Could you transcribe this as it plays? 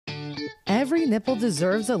Every nipple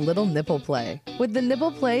deserves a little nipple play with the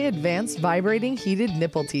Nipple Play Advanced Vibrating Heated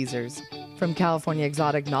Nipple Teasers. From California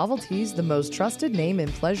Exotic Novelties, the most trusted name in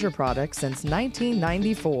pleasure products since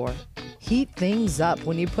 1994. Heat things up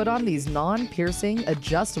when you put on these non-piercing,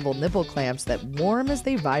 adjustable nipple clamps that warm as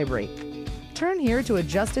they vibrate. Turn here to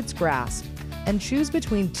adjust its grasp and choose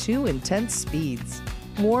between two intense speeds.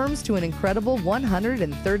 Warms to an incredible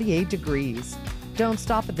 138 degrees. Don't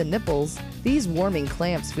stop at the nipples. These warming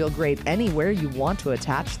clamps feel great anywhere you want to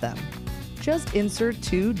attach them. Just insert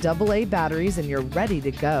two AA batteries and you're ready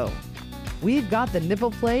to go. We've got the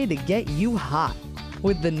Nipple Play to get you hot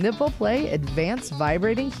with the Nipple Play Advanced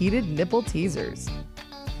Vibrating Heated Nipple Teasers.